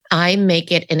I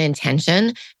make it an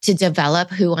intention to develop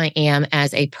who I am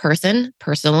as a person,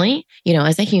 personally,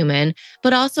 as a human,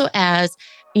 but also as,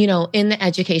 in the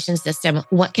education system,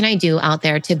 what can I do out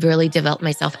there to really develop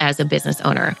myself as a business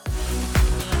owner?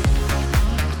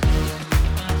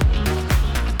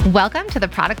 Welcome to the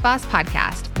Product Boss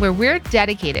Podcast, where we're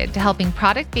dedicated to helping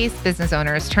product-based business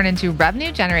owners turn into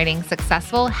revenue-generating,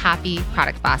 successful, happy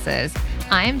product bosses.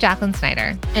 I'm Jacqueline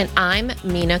Snyder. And I'm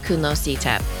Mina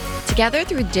Kunlo-Sitep. Together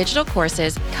through digital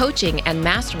courses, coaching, and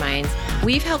masterminds,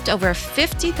 we've helped over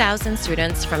 50,000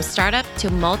 students from startup to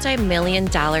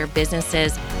multi-million-dollar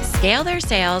businesses scale their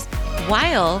sales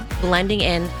while blending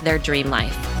in their dream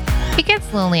life. It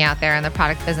gets lonely out there in the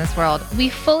product business world. We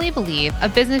fully believe a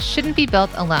business shouldn't be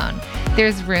built alone.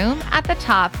 There's room at the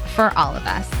top for all of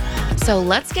us. So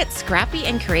let's get scrappy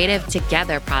and creative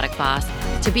together, Product Boss,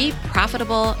 to be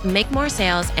profitable, make more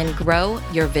sales, and grow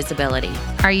your visibility.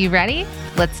 Are you ready?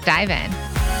 Let's dive in.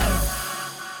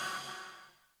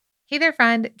 Hey there,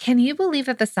 friend. Can you believe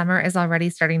that the summer is already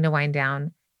starting to wind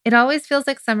down? It always feels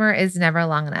like summer is never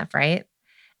long enough, right?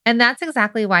 And that's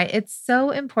exactly why it's so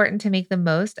important to make the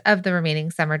most of the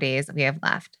remaining summer days we have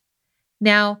left.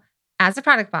 Now, as a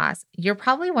product boss, you're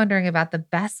probably wondering about the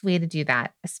best way to do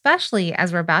that, especially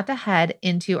as we're about to head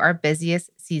into our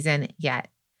busiest season yet.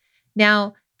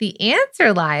 Now, the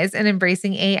answer lies in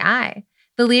embracing AI.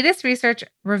 The latest research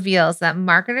reveals that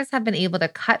marketers have been able to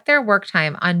cut their work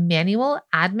time on manual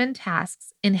admin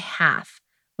tasks in half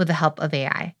with the help of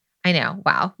AI. I know,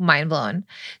 wow, mind blown.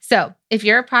 So if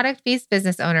you're a product-based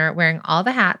business owner wearing all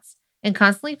the hats and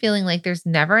constantly feeling like there's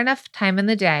never enough time in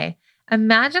the day,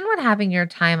 imagine what having your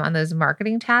time on those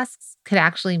marketing tasks could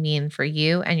actually mean for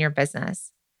you and your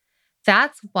business.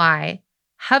 That's why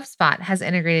HubSpot has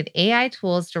integrated AI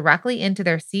tools directly into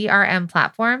their CRM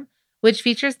platform, which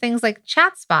features things like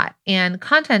ChatSpot and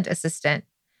Content Assistant.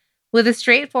 With a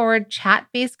straightforward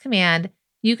chat-based command,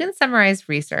 you can summarize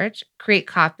research, create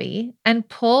copy, and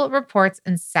pull reports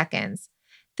in seconds.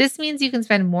 This means you can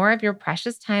spend more of your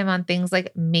precious time on things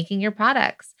like making your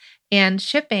products and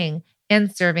shipping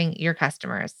and serving your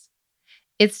customers.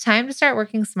 It's time to start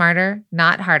working smarter,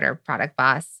 not harder, Product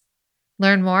Boss.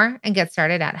 Learn more and get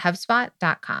started at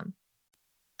HubSpot.com.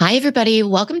 Hi, everybody.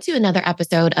 Welcome to another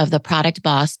episode of the Product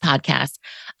Boss Podcast.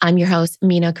 I'm your host,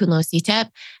 Mina Kunlo-Sitep,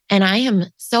 and I am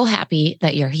so happy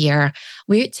that you're here.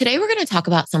 Today, we're going to talk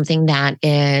about something that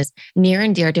is near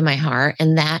and dear to my heart,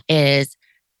 and that is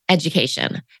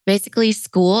education. Basically,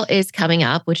 school is coming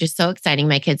up, which is so exciting.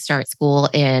 My kids start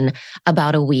school in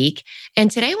about a week.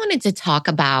 And today, I wanted to talk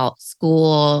about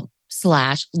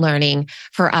school/learning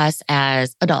for us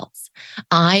as adults.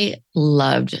 I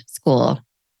loved school.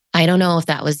 I don't know if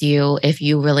that was you, if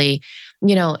you really,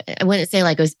 I wouldn't say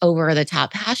like I was over the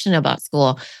top passionate about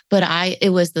school, but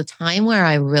it was the time where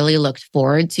I really looked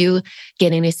forward to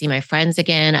getting to see my friends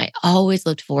again. I always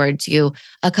looked forward to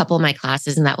a couple of my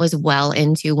classes, and that was well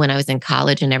into when I was in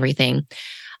college and everything.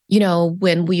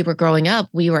 When we were growing up,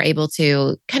 we were able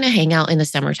to kind of hang out in the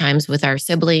summer times with our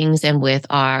siblings and with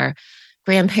our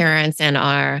grandparents and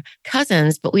our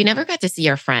cousins, but we never got to see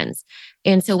our friends.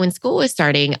 And so when school was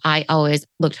starting, I always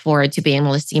looked forward to being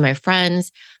able to see my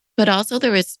friends, but also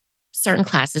there was certain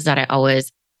classes that I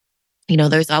always,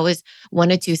 there's always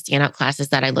one or two standout classes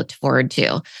that I looked forward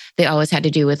to. They always had to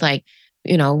do with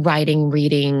writing,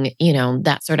 reading,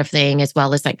 that sort of thing, as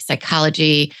well as like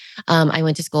psychology. I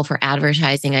went to school for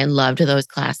advertising. I loved those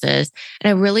classes.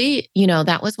 And I really,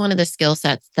 that was one of the skill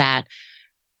sets that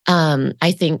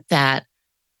I think that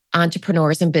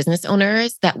entrepreneurs and business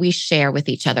owners that we share with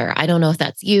each other. I don't know if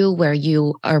that's you, where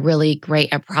you are really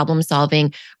great at problem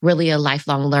solving, really a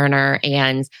lifelong learner,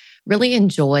 and really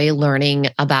enjoy learning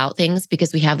about things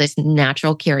because we have this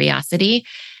natural curiosity.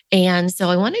 And so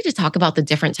I wanted to talk about the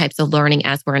different types of learning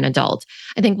as we're an adult.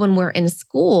 I think when we're in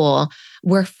school,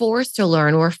 we're forced to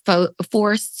learn. We're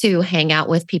forced to hang out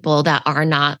with people that are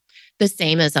not the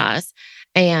same as us.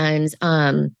 And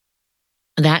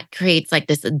that creates like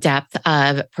this depth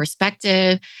of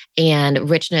perspective and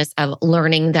richness of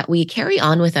learning that we carry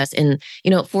on with us, and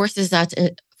it forces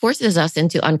us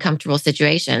into uncomfortable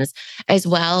situations, as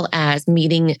well as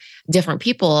meeting different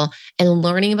people and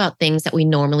learning about things that we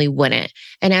normally wouldn't.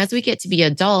 And as we get to be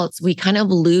adults, we kind of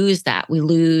lose that. We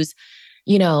lose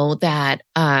that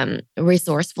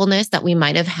resourcefulness that we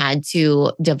might have had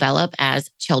to develop as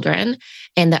children,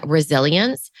 and that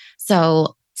resilience.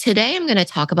 So today, I'm going to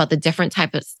talk about the different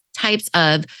types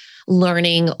of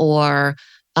learning or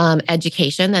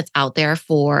education that's out there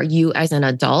for you as an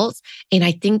adult. And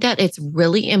I think that it's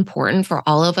really important for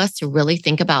all of us to really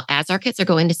think about, as our kids are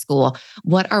going to school,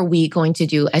 what are we going to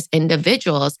do as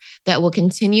individuals that will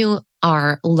continue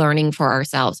are learning for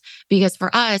ourselves. Because for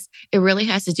us, it really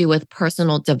has to do with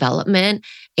personal development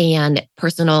and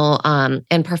personal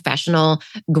and professional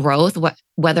growth.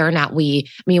 Whether or not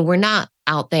we're not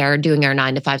out there doing our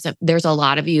 9 to 5 stuff. There's a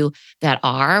lot of you that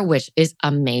are, which is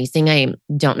amazing. I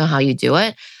don't know how you do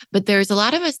it, but there's a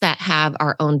lot of us that have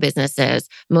our own businesses.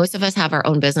 Most of us have our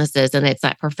own businesses, and it's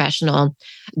that professional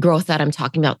growth that I'm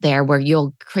talking about there, where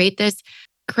you'll create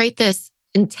this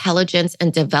intelligence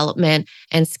and development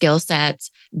and skill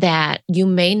sets that you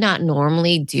may not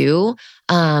normally do,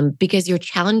 because you're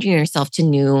challenging yourself to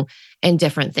new and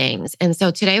different things. And so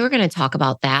today we're going to talk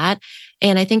about that.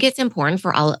 And I think it's important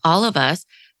for all of us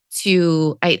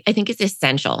I think it's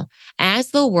essential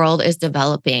as the world is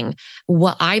developing.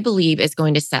 What I believe is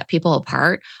going to set people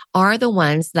apart are the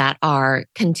ones that are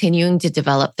continuing to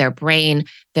develop their brain,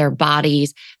 their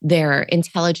bodies, their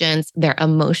intelligence, their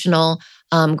emotional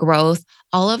growth,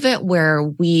 all of it, where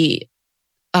we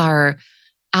are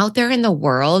out there in the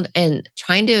world and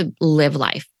trying to live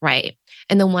life, right?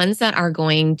 And the ones that are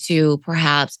going to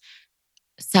perhaps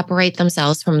separate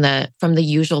themselves from the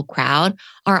usual crowd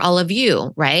are all of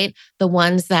you, right? The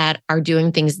ones that are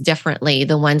doing things differently,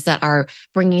 the ones that are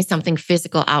bringing something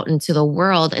physical out into the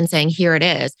world and saying, here it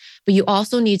is. But you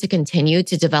also need to continue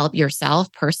to develop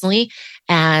yourself personally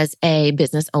as a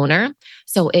business owner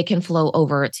so it can flow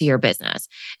over to your business.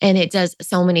 And it does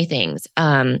so many things.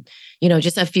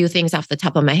 Just a few things off the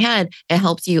top of my head, it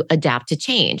helps you adapt to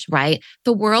change, right?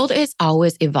 The world is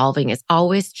always evolving, it's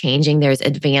always changing. There's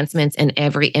advancements in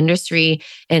every industry,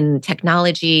 in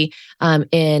technology,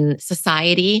 in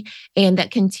society. And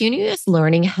that continuous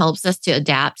learning helps us to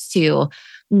adapt to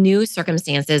new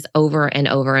circumstances over and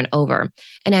over and over.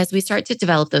 And as we start to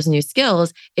develop those new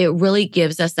skills, it really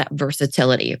gives us that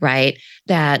versatility, right?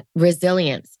 That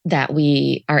resilience that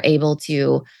we are able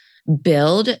to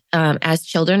build as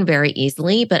children very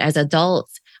easily. But as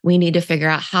adults, we need to figure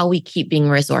out how we keep being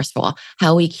resourceful,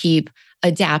 how we keep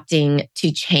adapting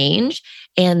to change.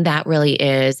 And that really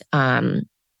is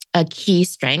a key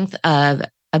strength of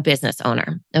a business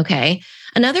owner. Okay.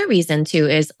 Another reason too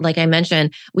is, like I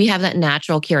mentioned, we have that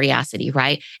natural curiosity,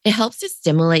 right? It helps to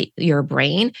stimulate your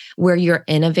brain where you're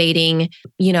innovating,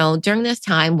 during this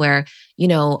time where,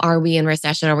 are we in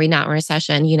recession? Are we not in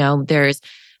recession? There's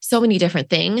so many different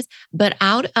things, but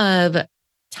out of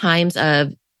times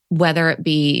of whether it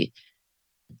be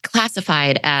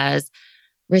classified as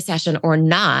recession or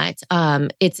not,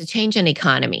 it's a change in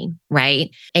economy, right?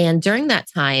 And during that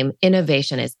time,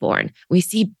 innovation is born. We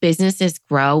see businesses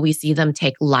grow. We see them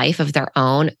take life of their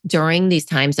own during these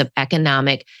times of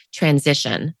economic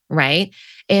transition, right?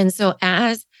 And so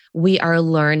as we are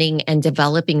learning and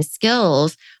developing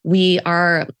skills, we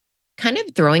are kind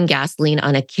of throwing gasoline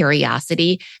on a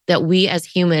curiosity that we as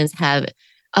humans have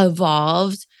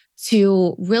evolved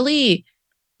to really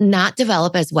not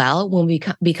develop as well when we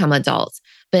become adults.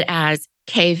 But as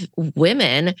cave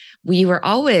women, we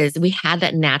had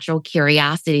that natural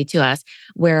curiosity to us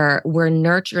where we're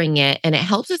nurturing it, and it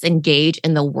helps us engage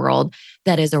in the world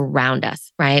that is around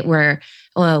us, right? Where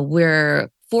we're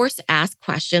forced to ask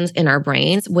questions in our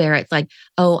brains where it's like,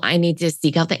 oh, I need to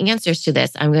seek out the answers to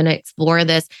this. I'm going to explore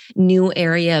this new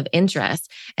area of interest.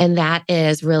 And that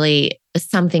is really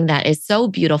something that is so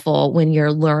beautiful when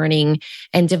you're learning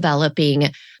and developing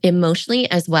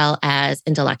emotionally as well as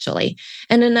intellectually.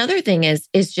 And another thing is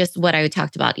just what I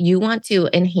talked about. You want to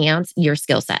enhance your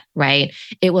skill set, right?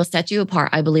 It will set you apart.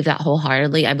 I believe that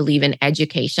wholeheartedly. I believe in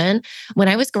education. When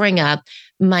I was growing up,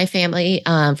 my family,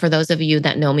 for those of you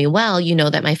that know me well, you know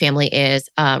that my family is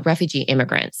refugee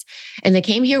immigrants. And they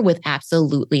came here with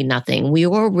absolutely nothing. We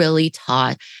were really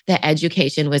taught that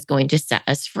education was going to set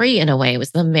us free in a way. It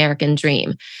was the American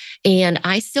dream. And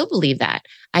I still believe that.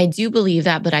 I do believe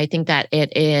that, but I think that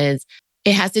it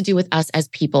has to do with us as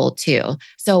people too.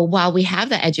 So while we have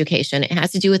the education, it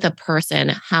has to do with a person,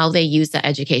 how they use the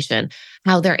education,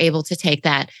 how they're able to take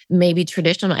that maybe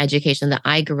traditional education that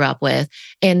I grew up with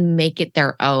and make it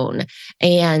their own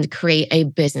and create a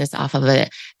business off of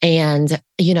it. And,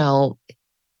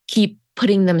 keep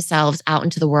putting themselves out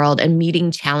into the world and meeting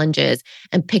challenges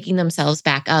and picking themselves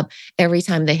back up every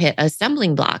time they hit a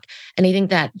stumbling block. And I think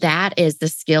that is the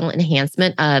skill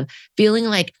enhancement of feeling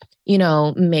like,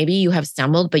 maybe you have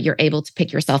stumbled, but you're able to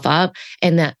pick yourself up,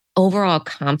 and that overall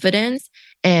confidence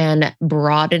and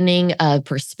broadening of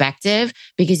perspective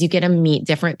because you get to meet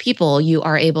different people. You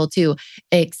are able to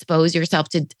expose yourself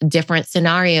to different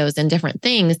scenarios and different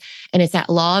things. And it's that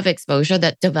law of exposure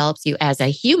that develops you as a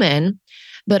human,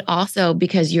 but also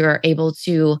because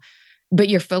but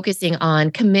you're focusing on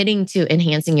committing to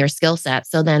enhancing your skill set.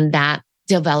 So then that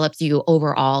develops you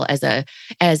overall as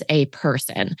a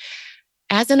person.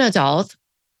 as an adult,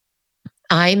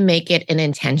 I make it an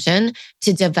intention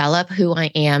to develop who I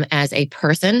am as a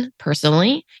person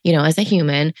personally, as a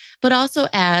human, but also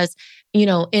as,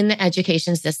 in the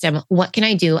education system, what can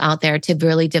I do out there to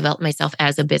really develop myself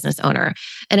as a business owner?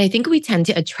 And I think we tend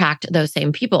to attract those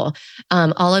same people.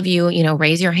 All of you,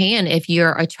 raise your hand if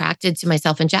you're attracted to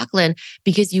myself and Jacqueline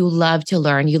because you love to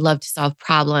learn, you love to solve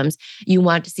problems, you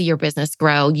want to see your business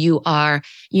grow, you are,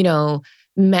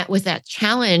 met with that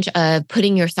challenge of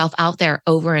putting yourself out there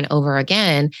over and over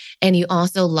again. And you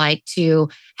also like to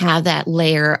have that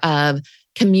layer of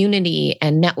community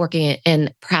and networking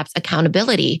and perhaps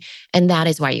accountability. And that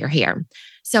is why you're here.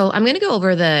 So I'm going to go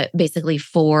over the basically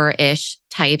 4-ish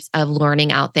types of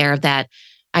learning out there that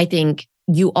I think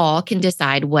you all can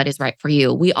decide what is right for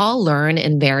you. We all learn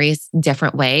in various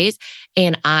different ways.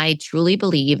 And I truly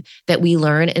believe that we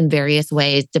learn in various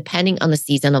ways depending on the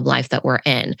season of life that we're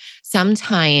in.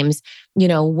 Sometimes,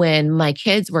 when my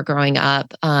kids were growing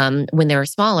up, when they were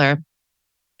smaller,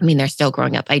 I mean, they're still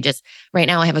growing up. Right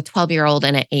now I have a 12-year-old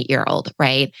and an 8-year-old,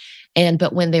 right?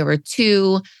 But when they were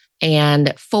 2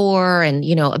 and 4 and,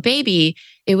 a baby,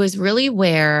 it was really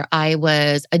where I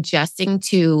was adjusting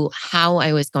to how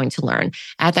I was going to learn.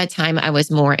 At that time, I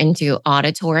was more into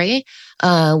auditory,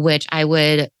 which I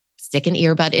would stick an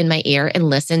earbud in my ear and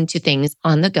listen to things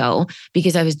on the go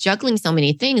because I was juggling so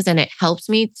many things. And it helps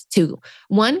me to,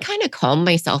 one, kind of calm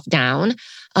myself down,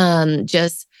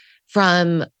 just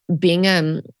from being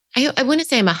I wouldn't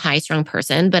say I'm a high strung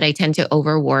person, but I tend to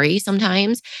over worry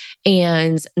sometimes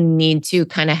and need to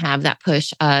kind of have that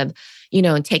push of,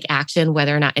 take action,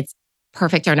 whether or not it's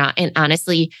perfect or not. And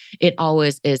honestly, it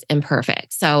always is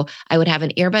imperfect. So I would have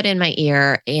an earbud in my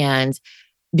ear and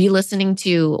be listening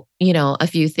to, a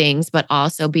few things, but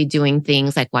also be doing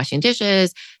things like washing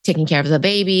dishes, taking care of the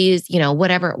babies,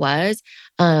 whatever it was.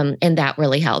 And that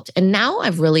really helped. And now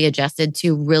I've really adjusted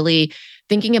to really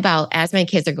thinking about, as my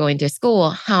kids are going to school,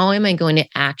 how am I going to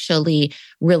actually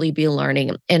really be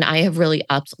learning? And I have really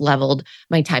up-leveled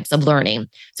my types of learning.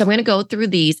 So I'm going to go through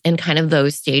these in kind of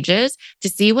those stages to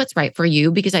see what's right for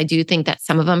you, because I do think that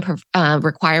some of them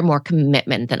require more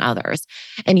commitment than others.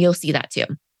 And you'll see that too.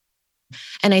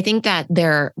 And I think that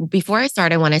before I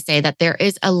start, I want to say that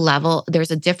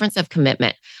there's a difference of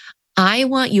commitment. I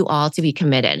want you all to be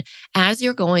committed as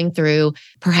you're going through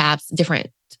perhaps different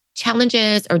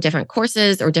challenges or different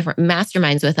courses or different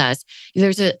masterminds with us.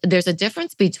 There's a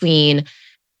difference between,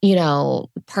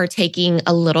 partaking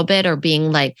a little bit or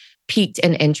being like piqued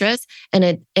in interest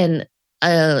and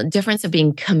a difference of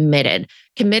being committed.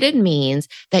 Committed means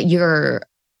that you're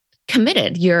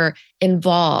committed, you're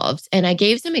involved. And I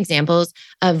gave some examples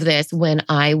of this when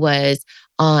I was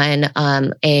on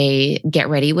a Get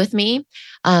Ready With Me,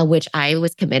 which I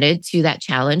was committed to that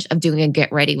challenge of doing a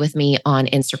Get Ready With Me on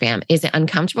Instagram. Is it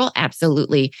uncomfortable?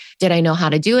 Absolutely. Did I know how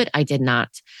to do it? I did not.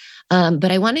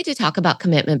 But I wanted to talk about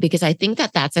commitment because I think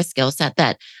that that's a skill set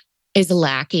that is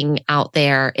lacking out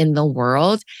there in the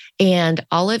world. And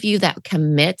all of you that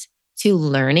commit to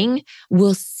learning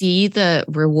will see the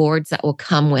rewards that will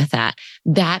come with that.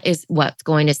 That is what's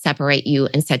going to separate you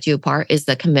and set you apart, is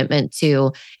the commitment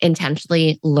to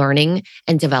intentionally learning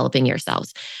and developing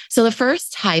yourselves. So the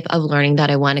first type of learning that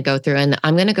I want to go through, and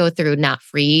I'm going to go through not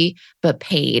free, but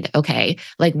paid. Okay.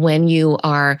 Like when you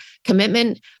are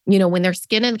commitment, when there's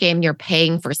skin in the game, you're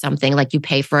paying for something, like you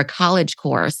pay for a college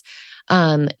course.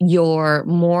 You're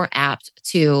more apt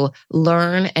to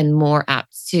learn and more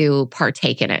apt to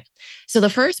partake in it. So the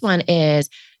first one is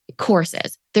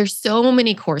courses. There's so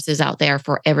many courses out there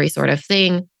for every sort of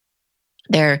thing.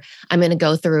 I'm going to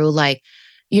go through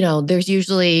there's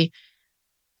usually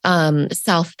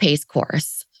self-paced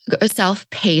courses.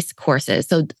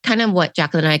 So kind of what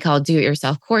Jacqueline and I call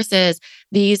do-it-yourself courses.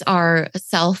 These are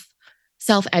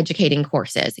self-educating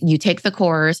courses. You take the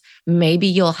course, maybe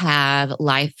you'll have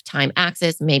lifetime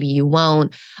access, maybe you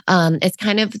won't. It's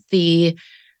kind of the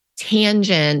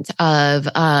tangent of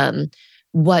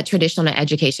what traditional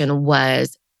education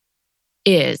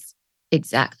is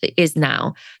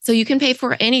now. So you can pay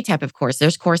for any type of course.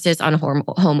 There's courses on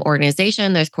home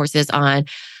organization. There's courses on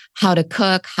how to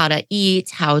cook, how to eat,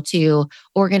 how to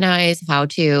organize, how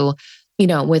to,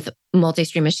 with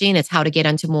Multi-Stream Machine, it's how to get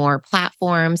onto more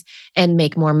platforms and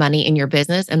make more money in your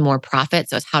business and more profit.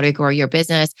 So it's how to grow your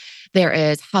business. There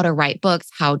is how to write books,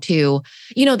 how to,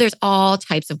 there's all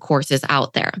types of courses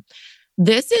out there.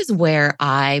 This is where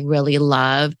I really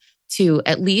love to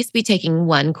at least be taking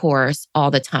one course all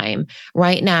the time.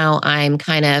 Right now, I'm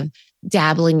kind of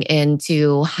dabbling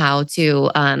into how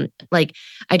to, I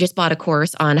just bought a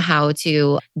course on how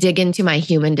to dig into my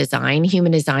human design.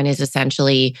 Human design is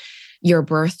essentially your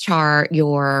birth chart,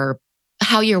 your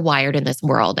how you're wired in this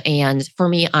world. And for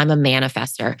me, I'm a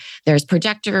manifester. There's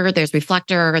projector, there's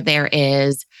reflector, there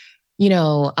is,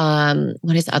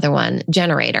 what is the other one?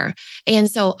 Generator. And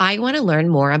so I want to learn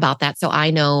more about that so I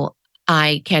know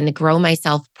I can grow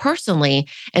myself personally.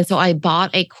 And so I bought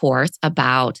a course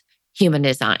about human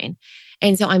design.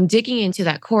 And so I'm digging into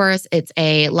that course. It's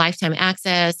a lifetime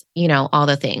access, all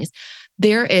the things.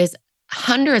 There is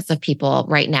hundreds of people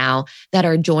right now that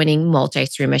are joining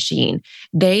Multi-Stream Machine.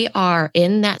 They are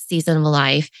in that season of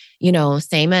life,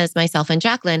 same as myself and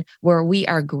Jacqueline, where we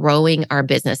are growing our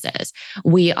businesses.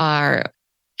 We are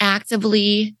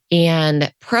actively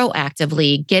and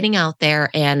proactively getting out there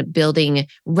and building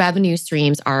revenue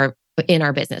streams are in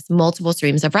our business, multiple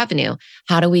streams of revenue.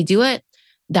 How do we do it?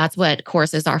 That's what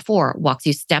courses are for. Walks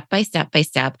you step by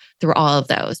step through all of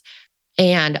those.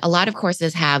 And a lot of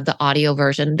courses have the audio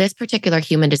version. This particular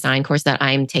human design course that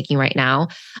I'm taking right now,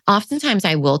 oftentimes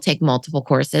I will take multiple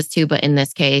courses too, but in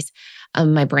this case,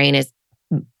 my brain is,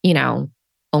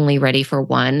 only ready for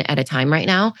one at a time right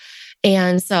now.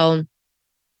 And so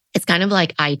it's kind of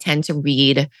like I tend to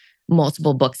read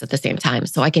multiple books at the same time.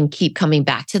 So I can keep coming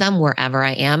back to them wherever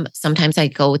I am. Sometimes I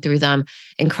go through them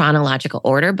in chronological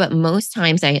order, but most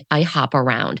times I hop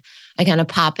around. I kind of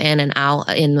pop in and out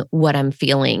in what I'm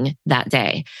feeling that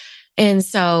day. And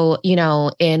so,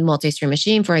 in Multi-Stream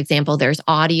Machine, for example, there's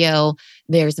audio,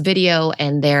 there's video,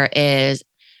 and there is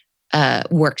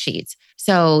worksheets.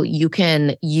 So you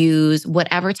can use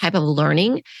whatever type of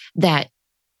learning that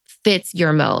fits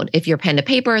your mode. If you're pen to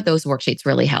paper, those worksheets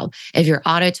really help. If you're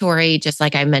auditory, just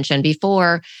like I mentioned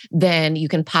before, then you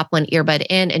can pop one earbud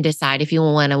in and decide if you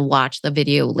want to watch the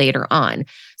video later on.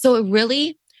 So it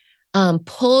really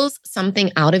pulls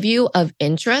something out of you of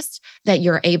interest that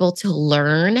you're able to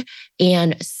learn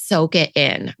and soak it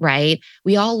in, right?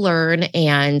 We all learn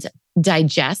and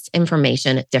digest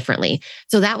information differently.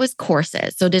 So that was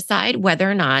courses. So decide whether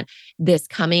or not this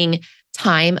coming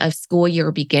time of school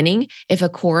year beginning, if a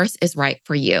course is right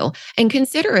for you, and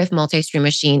consider if Multi-Stream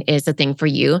Machine is a thing for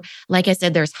you. Like I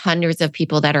said, there's hundreds of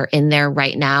people that are in there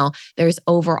right now. There's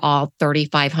overall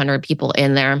 3,500 people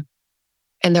in there,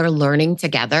 and they're learning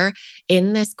together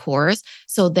in this course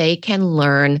so they can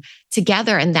learn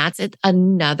together. And that's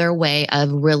another way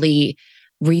of really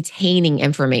retaining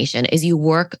information is you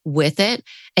work with it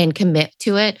and commit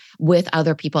to it with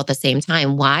other people at the same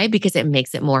time. Why? Because it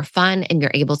makes it more fun and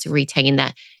you're able to retain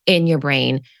that in your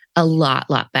brain a lot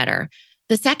better.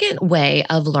 The second way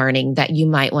of learning that you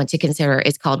might want to consider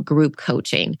is called group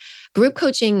coaching. Group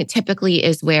coaching typically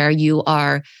is where you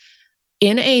are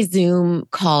in a Zoom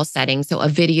call setting, so a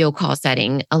video call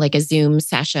setting, like a Zoom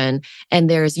session, and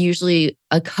there's usually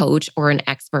a coach or an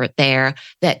expert there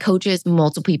that coaches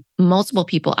multiple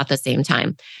people at the same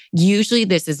time. Usually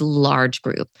this is large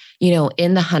group,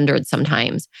 in the hundreds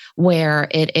sometimes, where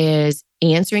it is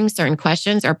answering certain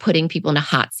questions or putting people in a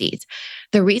hot seat.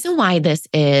 The reason why this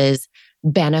is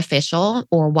beneficial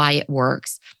or why it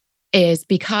works is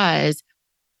because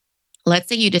let's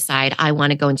say you decide I want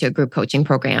to go into a group coaching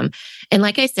program. And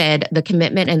like I said, the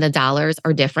commitment and the dollars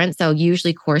are different. So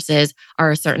usually courses are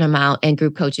a certain amount and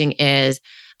group coaching is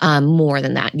more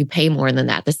than that. You pay more than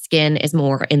that. The skin is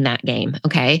more in that game.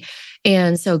 Okay.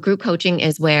 And so group coaching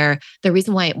is where the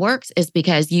reason why it works is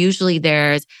because usually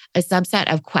there's a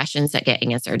subset of questions that get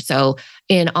answered. So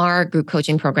in our group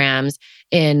coaching programs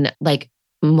in like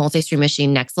Multi-Stream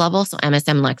Machine Next Level, so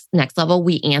MSM Next Level,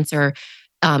 we answer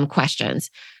questions.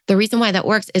 The reason why that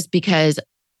works is because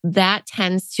that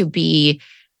tends to be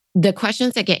the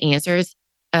questions that get answers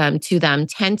to them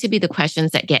tend to be the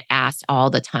questions that get asked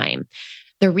all the time.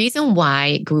 The reason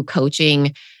why group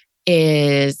coaching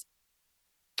is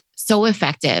so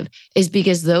effective is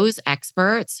because those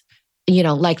experts,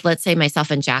 like let's say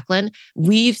myself and Jacqueline,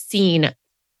 we've seen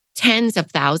tens of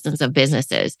thousands of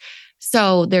businesses.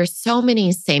 So there's so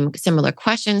many similar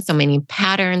questions, so many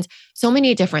patterns, so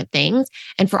many different things.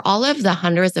 And for all of the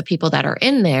hundreds of people that are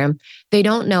in there, they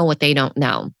don't know what they don't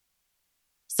know.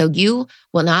 So you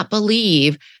will not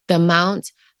believe the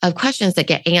amount of questions that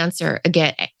get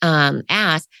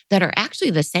asked that are actually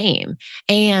the same.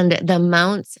 And the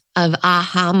amount of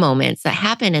aha moments that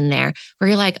happen in there where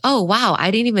you're like, oh, wow, I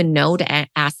didn't even know to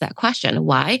ask that question.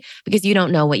 Why? Because you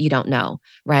don't know what you don't know,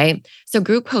 right? So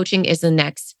group coaching is the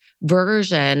next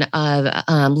version of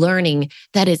learning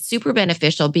that is super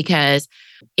beneficial because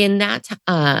in that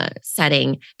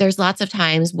setting, there's lots of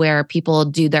times where people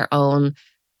do their own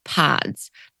pods.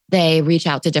 They reach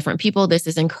out to different people. This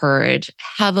is encouraged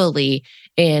heavily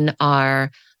in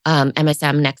our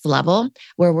MSM Next Level,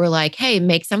 where we're like, hey,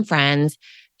 make some friends.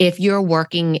 If you're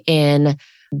working in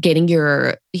getting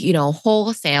your,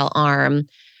 wholesale arm,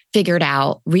 figured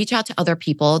out, reach out to other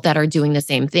people that are doing the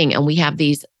same thing. And we have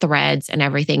these threads and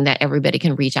everything that everybody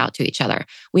can reach out to each other.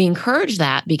 We encourage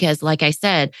that because, like I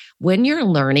said, when you're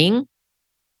learning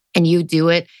and you do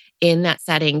it in that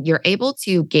setting, you're able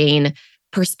to gain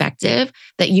perspective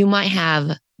that you might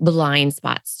have blind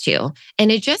spots to.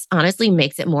 And it just honestly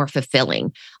makes it more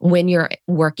fulfilling when you're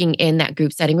working in that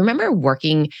group setting. Remember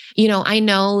working, I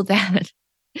know that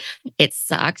it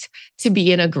sucked to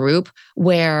be in a group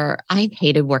where I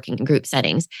hated working in group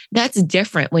settings. That's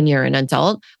different when you're an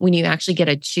adult, when you actually get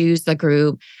to choose the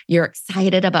group. You're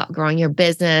excited about growing your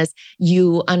business.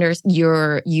 You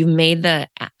made the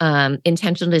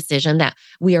intentional decision that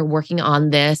we are working on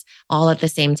this all at the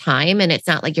same time. And it's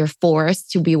not like you're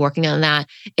forced to be working on that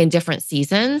in different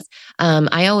seasons.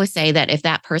 I always say that if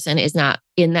that person is not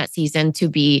in that season to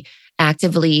be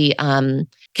actively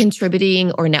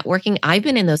contributing or networking, I've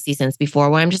been in those seasons before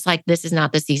where I'm just like, this is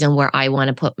not the season where I want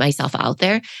to put myself out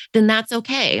there, then that's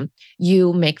okay.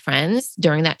 You make friends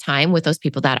during that time with those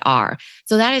people that are.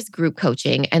 So that is group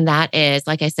coaching. And that is,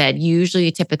 like I said, usually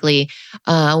typically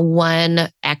one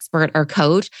expert or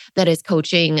coach that is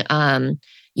coaching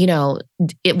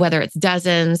whether it's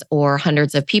dozens or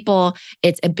hundreds of people,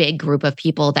 it's a big group of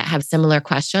people that have similar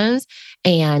questions.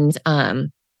 And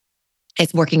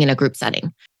it's working in a group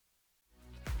setting.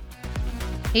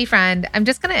 Hey friend, I'm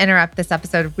just going to interrupt this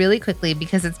episode really quickly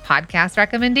because it's podcast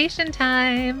recommendation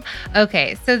time.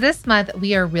 Okay, so this month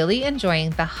we are really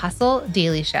enjoying the Hustle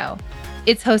Daily Show.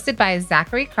 It's hosted by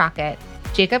Zachary Crockett,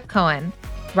 Jacob Cohen,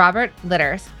 Robert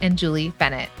Litters, and Julie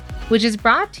Bennett, which is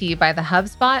brought to you by the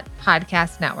HubSpot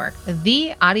Podcast Network,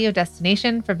 the audio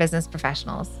destination for business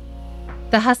professionals.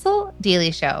 The Hustle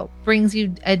Daily Show brings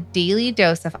you a daily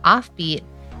dose of offbeat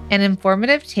and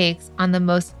informative takes on the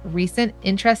most recent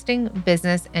interesting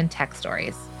business and tech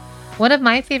stories. One of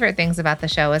my favorite things about the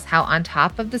show is how on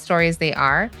top of the stories they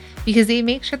are, because they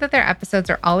make sure that their episodes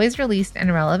are always released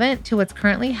and relevant to what's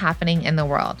currently happening in the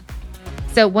world.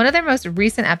 So one of their most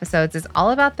recent episodes is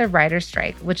all about the writer's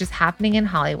strike, which is happening in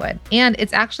Hollywood. And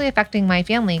it's actually affecting my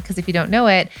family because if you don't know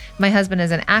it, my husband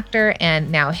is an actor and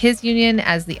now his union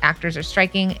as the actors are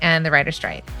striking and the writer's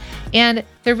strike. And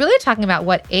they're really talking about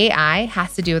what AI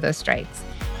has to do with those strikes.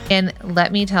 And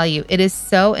let me tell you, it is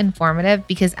so informative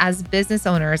because as business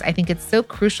owners, I think it's so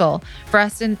crucial for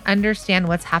us to understand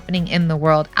what's happening in the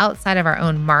world outside of our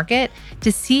own market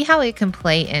to see how it can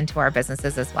play into our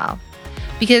businesses as well.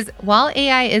 Because while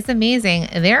AI is amazing,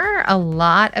 there are a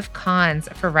lot of cons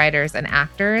for writers and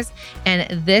actors.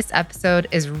 And this episode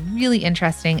is really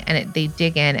interesting and they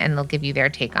dig in and they'll give you their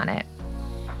take on it.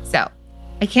 So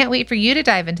I can't wait for you to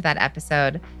dive into that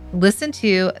episode. Listen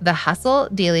to the Hustle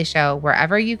Daily Show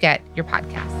wherever you get your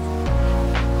podcasts.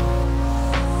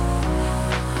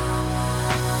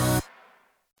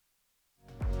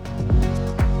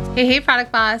 Hey,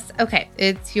 Product Boss. Okay,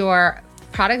 it's your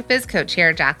Product Biz Coach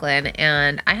here, Jacqueline,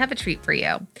 and I have a treat for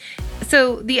you.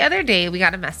 So the other day, we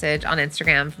got a message on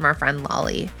Instagram from our friend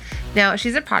Lolly. Now,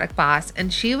 she's a product boss,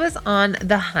 and she was on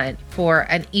the hunt for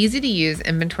an easy-to-use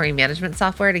inventory management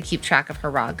software to keep track of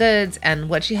her raw goods and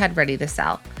what she had ready to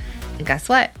sell. And guess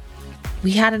what?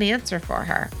 We had an answer for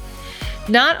her.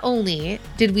 Not only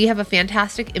did we have a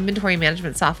fantastic inventory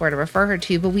management software to refer her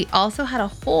to, but we also had a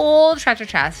whole treasure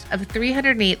chest of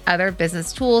 308 other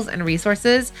business tools and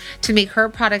resources to make her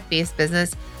product-based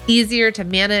business easier to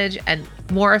manage and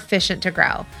more efficient to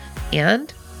grow.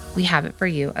 And we have it for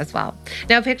you as well.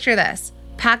 Now picture this: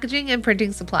 packaging and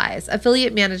printing supplies,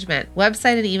 affiliate management,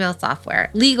 website and email software,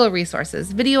 legal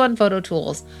resources, video and photo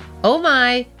tools. Oh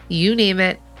my, you name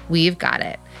it, we've got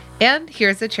it. And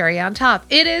here's the cherry on top.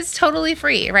 It is totally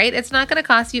free, right? It's not going to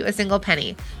cost you a single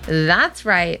penny. That's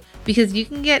right, because you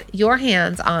can get your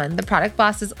hands on the Product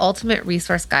Boss's Ultimate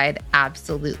Resource Guide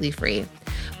absolutely free.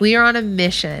 We are on a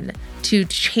mission to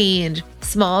change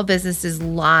small businesses'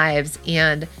 lives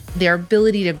and their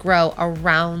ability to grow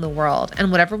around the world.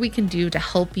 And whatever we can do to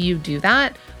help you do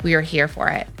that, we are here for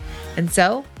it. And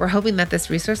so we're hoping that this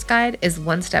resource guide is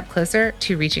one step closer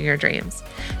to reaching your dreams.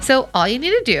 So all you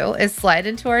need to do is slide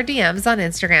into our DMs on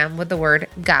Instagram with the word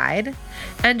guide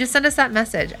and just send us that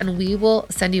message and we will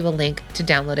send you a link to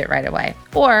download it right away.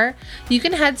 Or you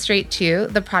can head straight to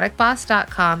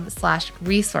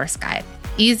theproductboss.com/resource guide.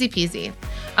 Easy peasy.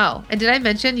 Oh, and did I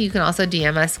mention you can also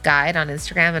DM us guide on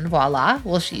Instagram and voila,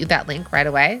 we'll shoot you that link right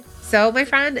away. So my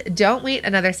friend, don't wait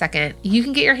another second. You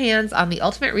can get your hands on the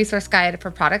Ultimate Resource Guide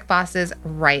for Product Bosses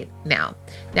right now.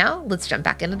 Now let's jump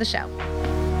back into the show.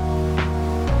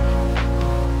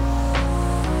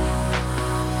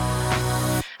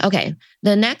 Okay,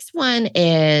 the next one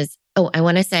is, I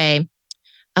want to say,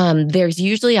 there's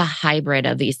usually a hybrid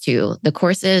of these two, the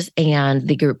courses and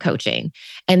the group coaching.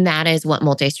 And that is what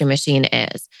Multi-Stream Machine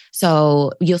is.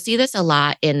 So you'll see this a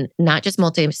lot in not just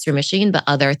Multi-Stream Machine, but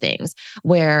other things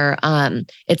where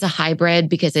it's a hybrid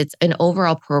because it's an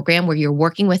overall program where you're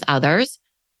working with others,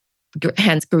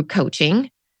 hence group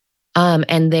coaching.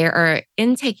 And they are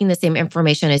intaking the same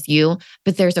information as you,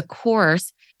 but there's a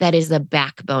course that is the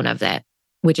backbone of it,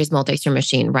 which is Multi-Stream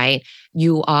Machine, right?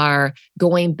 You are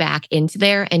going back into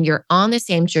there and you're on the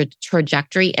same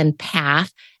trajectory and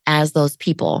path as those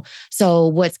people. So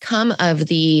what's come of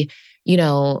the,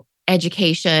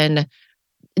 education,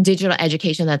 digital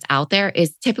education that's out there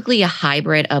is typically a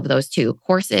hybrid of those two,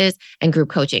 courses and group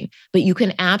coaching. But you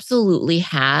can absolutely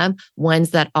have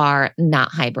ones that are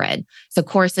not hybrid. So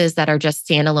courses that are just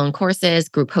standalone courses,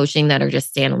 group coaching that are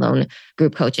just standalone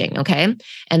group coaching. Okay.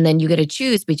 And then you get to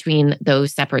choose between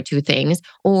those separate two things.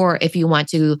 Or if you want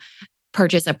to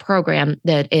purchase a program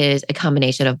that is a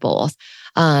combination of both,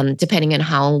 depending on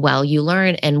how well you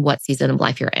learn and what season of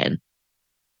life you're in.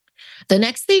 The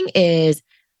next thing is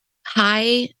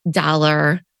high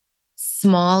dollar,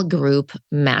 small group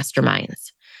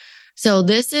masterminds. So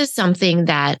this is something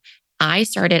that I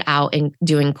started out in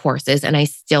doing courses and I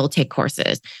still take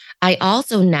courses. I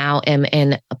also now am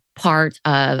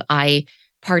I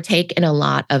partake in a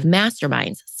lot of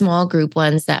masterminds, small group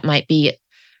ones that might be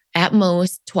at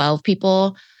most 12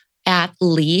 people, at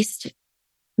least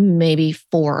maybe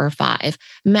 4 or 5.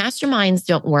 Masterminds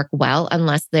don't work well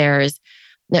unless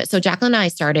so Jacqueline and I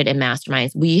started in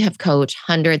masterminds. We have coached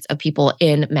hundreds of people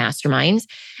in masterminds.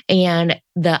 And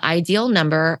the ideal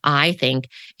number, I think,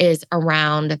 is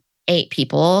around 8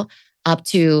 people up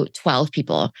to 12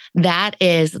 people. That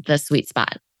is the sweet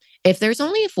spot. If there's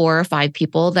only 4 or 5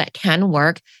 people, that can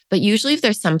work. But usually if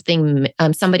there's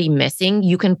somebody missing,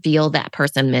 you can feel that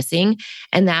person missing.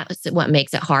 And that's what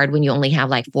makes it hard when you only have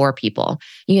like 4 people,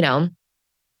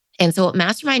 And so what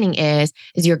masterminding is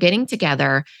you're getting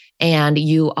together and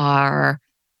you are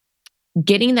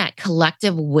getting that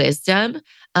collective wisdom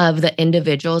of the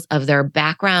individuals, of their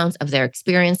backgrounds, of their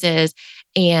experiences,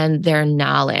 and their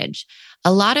knowledge.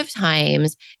 A lot of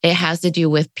times it has to do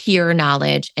with peer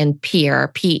knowledge and peer,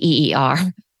 P-E-E-R,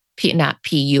 not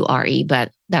P-U-R-E,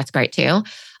 but that's great too.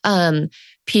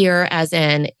 Peer as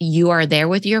in you are there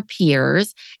with your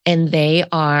peers and they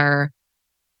are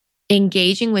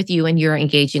engaging with you and you're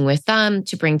engaging with them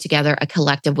to bring together a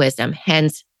collective wisdom,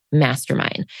 hence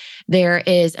mastermind. There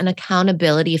is an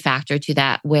accountability factor to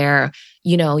that where,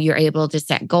 you're able to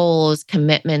set goals,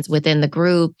 commitments within the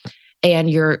group, and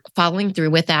you're following through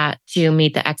with that to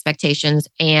meet the expectations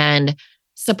and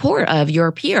support of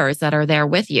your peers that are there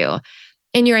with you.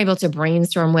 And you're able to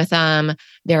brainstorm with them.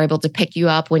 They're able to pick you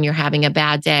up when you're having a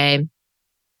bad day,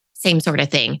 same sort of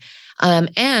thing.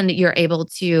 And you're able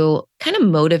to kind of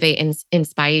motivate and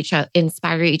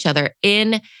inspire each other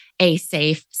in a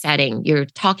safe setting. You're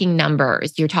talking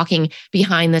numbers, you're talking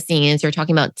behind the scenes, you're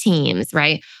talking about teams,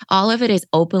 right? All of it is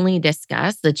openly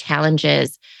discussed, the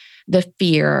challenges, the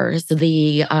fears,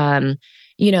 the,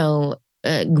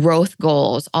 growth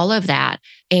goals, all of that.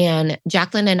 And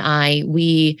Jacqueline and I,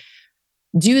 we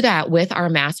do that with our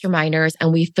masterminders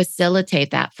and we facilitate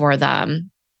that for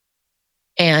them.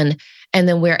 And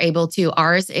then we're able to,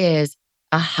 ours is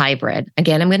a hybrid.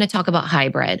 Again, I'm going to talk about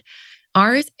hybrid.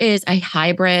 Ours is a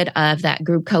hybrid of that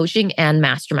group coaching and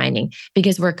masterminding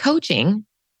because we're coaching,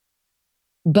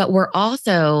 but we're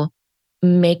also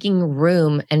making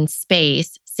room and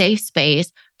space, safe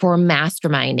space for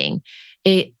masterminding.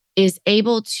 It is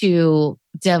able to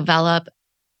develop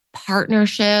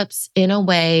partnerships in a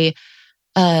way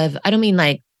of, I don't mean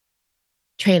like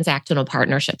transactional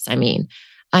partnerships. I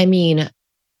mean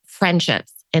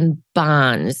friendships and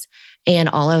bonds and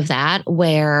all of that,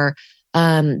 where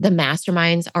the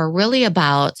masterminds are really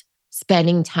about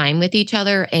spending time with each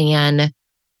other and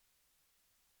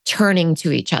turning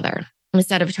to each other.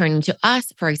 Instead of turning to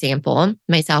us, for example,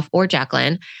 myself or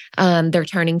Jacqueline, they're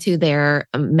turning to their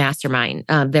mastermind,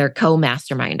 their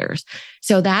co-masterminders.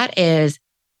 So that is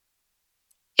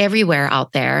everywhere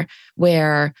out there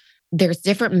where there's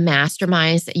different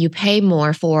masterminds that you pay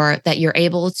more for, that you're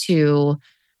able to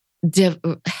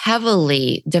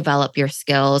heavily develop your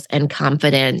skills and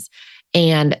confidence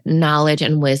and knowledge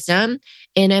and wisdom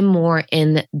in a more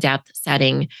in-depth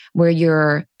setting where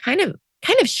you're kind of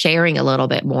sharing a little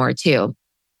bit more too.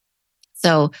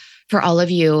 So for all of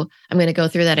you, I'm going to go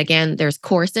through that again. There's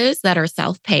courses that are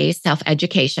self-paced,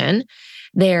 self-education.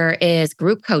 There is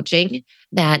group coaching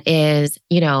that is,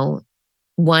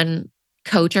 one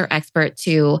coach or expert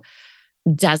to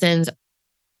dozens,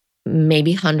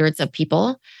 maybe hundreds of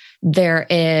people. There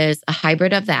is a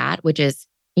hybrid of that, which is,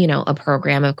 a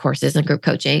program of courses and group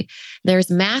coaching. There's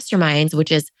masterminds,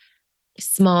 which is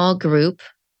small group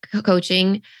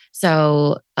coaching.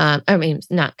 So,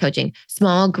 not coaching,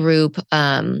 small group,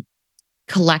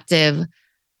 collective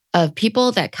of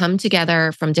people that come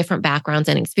together from different backgrounds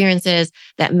and experiences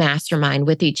that mastermind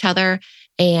with each other.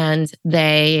 And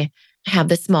they have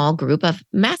this small group of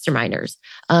masterminders.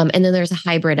 And then there's a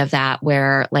hybrid of that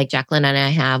where, like Jacqueline and I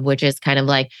have, which is kind of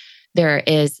like there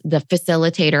is the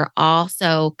facilitator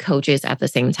also coaches at the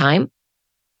same time.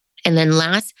 And then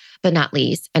last but not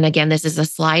least, and again, this is a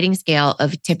sliding scale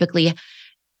of typically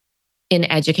in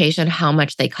education, how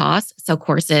much they cost. So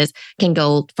courses can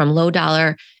go from low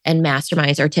dollar and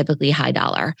masterminds are typically high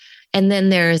dollar. And then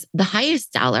there's the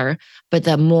highest dollar, but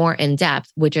the more in depth,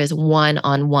 which is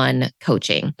one-on-one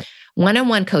coaching.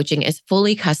 One-on-one coaching is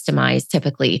fully customized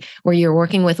typically, where you're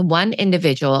working with one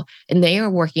individual and they are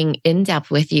working in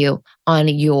depth with you on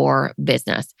your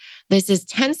business. This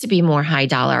tends to be more high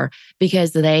dollar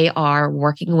because they are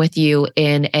working with you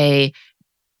in a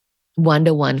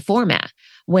one-to-one format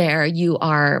where you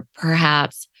are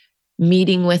perhaps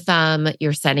meeting with them,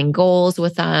 you're setting goals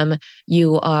with them,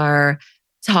 you are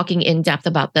talking in depth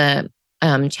about the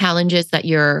challenges that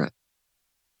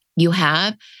you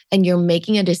have, and you're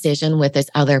making a decision with this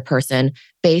other person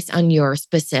based on your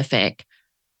specific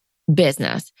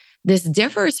business. This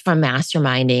differs from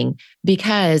masterminding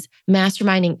because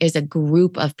masterminding is a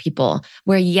group of people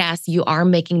where, yes, you are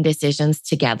making decisions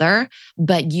together,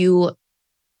 but you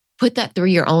put that through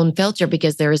your own filter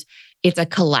because it's a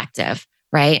collective,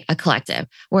 right? A collective.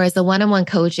 Whereas the one-on-one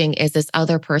coaching is this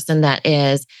other person that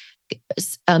is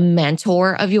a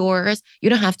mentor of yours. You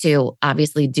don't have to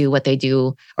obviously do what they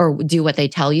do or do what they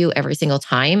tell you every single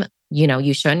time.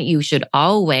 You shouldn't. You should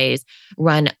always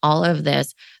run all of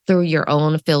this through your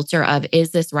own filter of,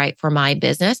 is this right for my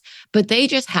business? But they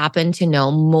just happen to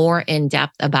know more in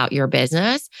depth about your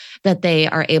business that they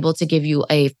are able to give you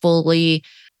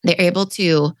they're able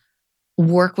to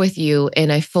work with you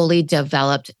in a fully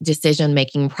developed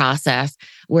decision-making process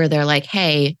where they're like,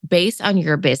 hey, based on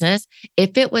your business,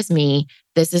 if it was me,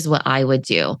 this is what I would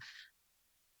do.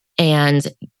 And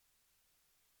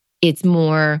it's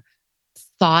more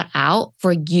thought out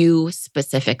for you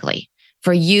specifically,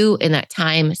 for you in that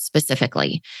time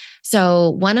specifically.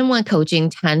 So one-on-one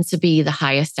coaching tends to be the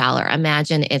highest dollar.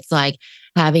 Imagine it's like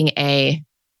having a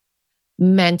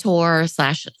mentor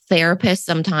 / therapist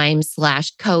sometimes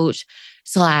 / coach /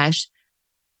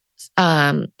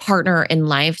 partner in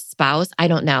life, spouse. I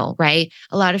don't know, right?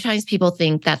 A lot of times people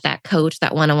think that coach,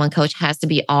 that one-on-one coach has to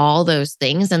be all those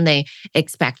things and they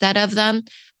expect that of them.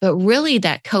 But really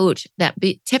that coach,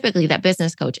 typically that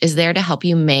business coach is there to help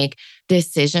you make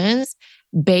decisions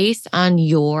based on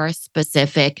your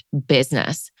specific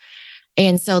business.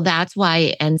 And so that's why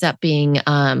it ends up being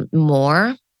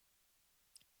more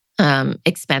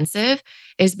expensive,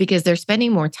 is because they're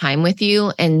spending more time with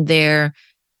you and they're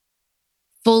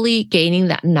fully gaining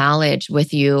that knowledge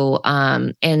with you.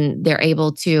 And they're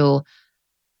able to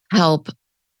help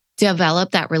develop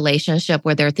that relationship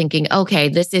where they're thinking, okay,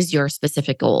 this is your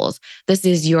specific goals. This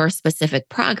is your specific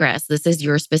progress. This is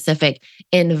your specific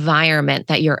environment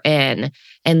that you're in.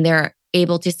 And they're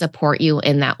able to support you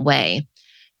in that way.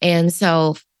 And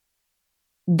so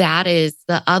that is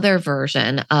the other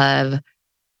version of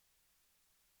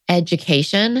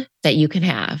education that you can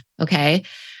have. Okay.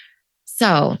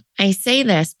 So I say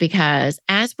this because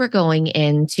as we're going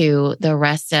into the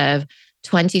rest of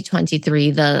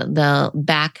 2023, the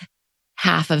back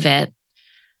half of it,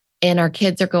 and our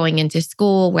kids are going into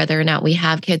school, whether or not we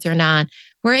have kids or not,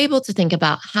 we're able to think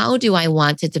about, how do I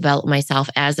want to develop myself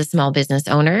as a small business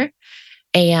owner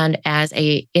and as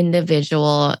a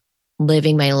individual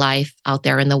living my life out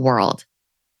there in the world?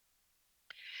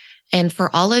 And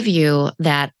for all of you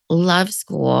that love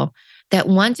school, that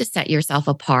want to set yourself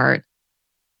apart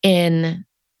in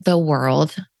the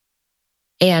world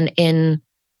and in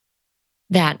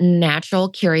that natural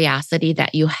curiosity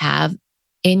that you have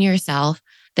in yourself,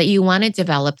 that you want to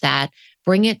develop that,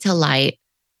 bring it to light,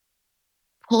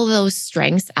 pull those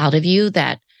strengths out of you,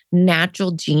 that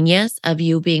natural genius of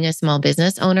you being a small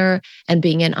business owner and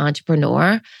being an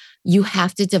entrepreneur, you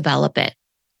have to develop it.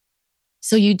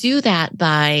 So you do that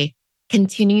by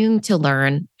continuing to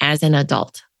learn as an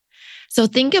adult. So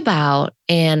think about,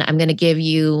 and I'm going to give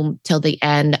you till the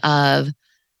end of,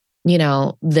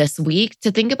 this week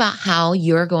to think about how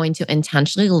you're going to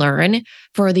intentionally learn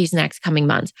for these next coming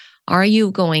months. Are you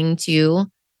going to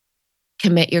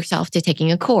commit yourself to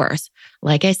taking a course?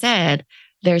 Like I said,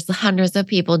 there's hundreds of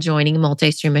people joining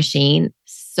Multi-Stream Machine.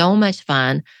 So much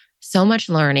fun, so much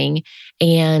learning,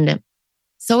 and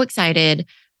so excited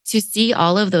to see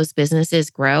all of those businesses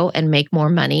grow and make more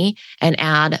money and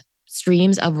add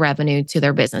streams of revenue to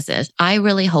their businesses. I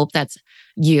really hope that's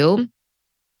you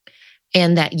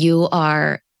and that you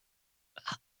are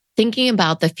thinking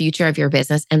about the future of your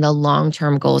business and the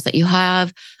long-term goals that you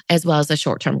have, as well as the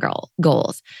short-term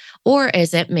goals. Or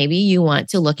is it maybe you want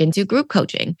to look into group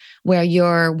coaching where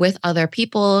you're with other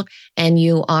people and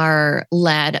you are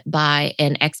led by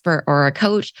an expert or a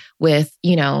coach with,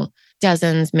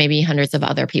 dozens, maybe hundreds of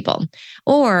other people?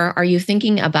 Or are you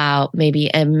thinking about maybe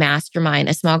a mastermind,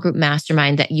 a small group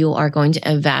mastermind that you are going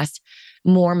to invest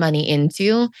more money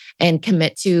into and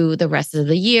commit to the rest of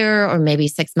the year or maybe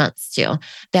 6 months to?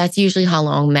 That's usually how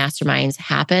long masterminds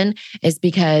happen, is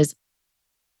because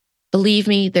believe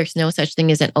me, there's no such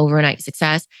thing as an overnight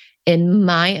success. In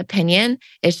my opinion,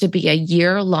 it should be a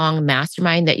year-long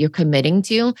mastermind that you're committing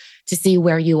to see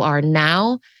where you are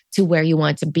now to where you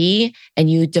want to be.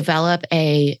 And you develop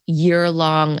a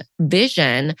year-long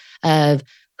vision of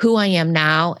who I am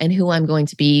now and who I'm going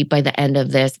to be by the end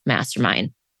of this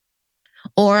mastermind.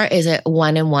 Or is it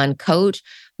one-on-one coach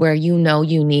where you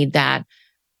need that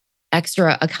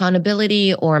extra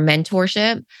accountability or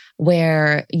mentorship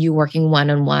where you're working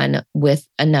one-on-one with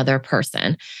another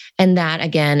person? And that,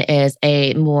 again, is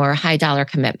a more high dollar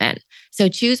commitment. So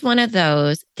choose one of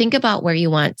those. Think about where you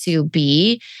want to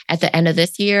be at the end of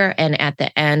this year and at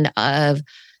the end of,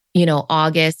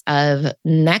 August of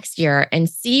next year, and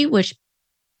see which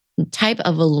type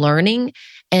of a learning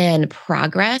and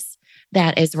progress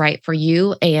that is right for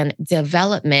you and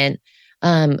development.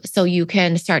 So you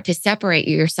can start to separate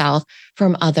yourself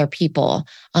from other people,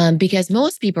 because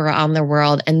most people are out in the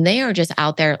world and they are just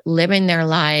out there living their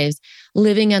lives,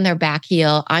 living on their back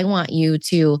heel. I want you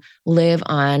to live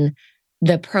on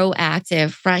the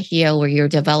proactive front heel where you're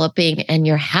developing and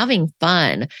you're having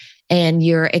fun and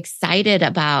you're excited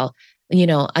about,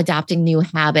 adopting new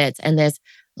habits and this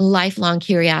lifelong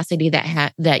curiosity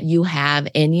that you have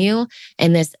in you,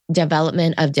 and this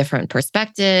development of different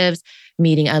perspectives,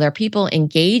 meeting other people,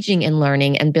 engaging in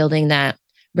learning and building that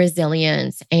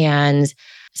resilience and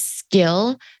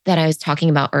skill that I was talking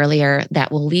about earlier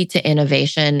that will lead to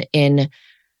innovation in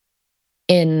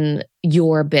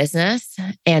your business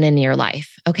and in your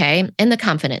life, okay? And the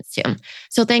confidence too.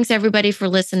 So thanks everybody for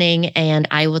listening, and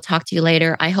I will talk to you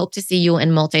later. I hope to see you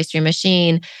in Multi-Stream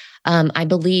Machine. I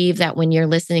believe that when you're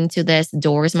listening to this,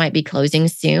 doors might be closing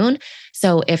soon.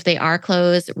 So if they are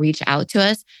closed, reach out to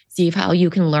us, see how you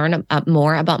can learn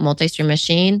more about Multi-Stream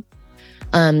Machine.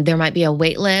 There might be a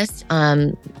wait list,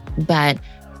 but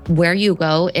where you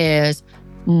go is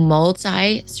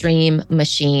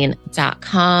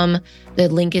multistreammachine.com. The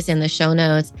link is in the show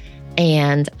notes,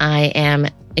 and I am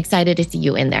excited to see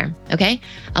you in there. Okay.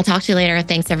 I'll talk to you later.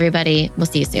 Thanks everybody. We'll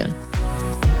see you soon.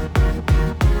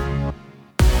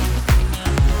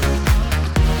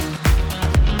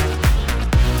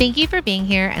 Thank you for being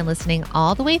here and listening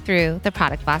all the way through the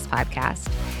Product Boss podcast.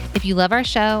 If you love our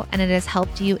show and it has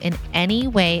helped you in any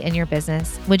way in your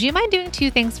business, would you mind doing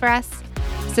 2 things for us?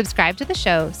 Subscribe to the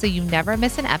show so you never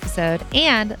miss an episode,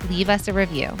 and leave us a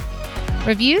review.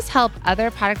 Reviews help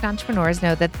other product entrepreneurs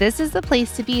know that this is the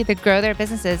place to be to grow their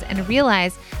businesses and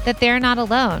realize that they're not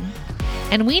alone.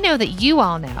 And we know that you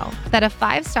all know that a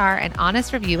 5-star and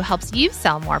honest review helps you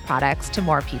sell more products to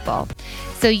more people.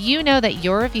 So you know that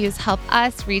your reviews help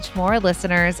us reach more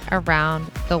listeners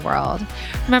around the world.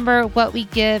 Remember, what we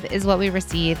give is what we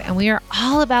receive, and we are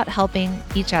all about helping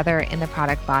each other in the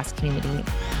Product Boss community.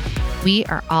 We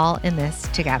are all in this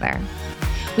together.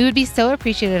 We would be so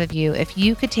appreciative of you if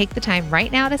you could take the time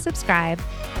right now to subscribe,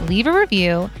 leave a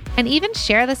review, and even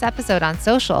share this episode on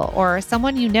social or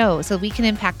someone you know so we can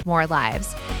impact more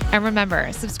lives. And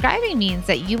remember, subscribing means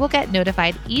that you will get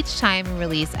notified each time we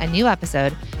release a new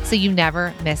episode so you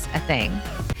never miss a thing.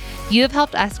 You have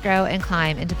helped us grow and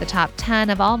climb into the top 10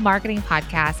 of all marketing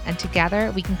podcasts, and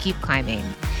together we can keep climbing.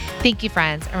 Thank you,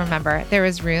 friends. And remember, there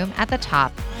is room at the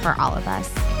top for all of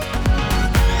us.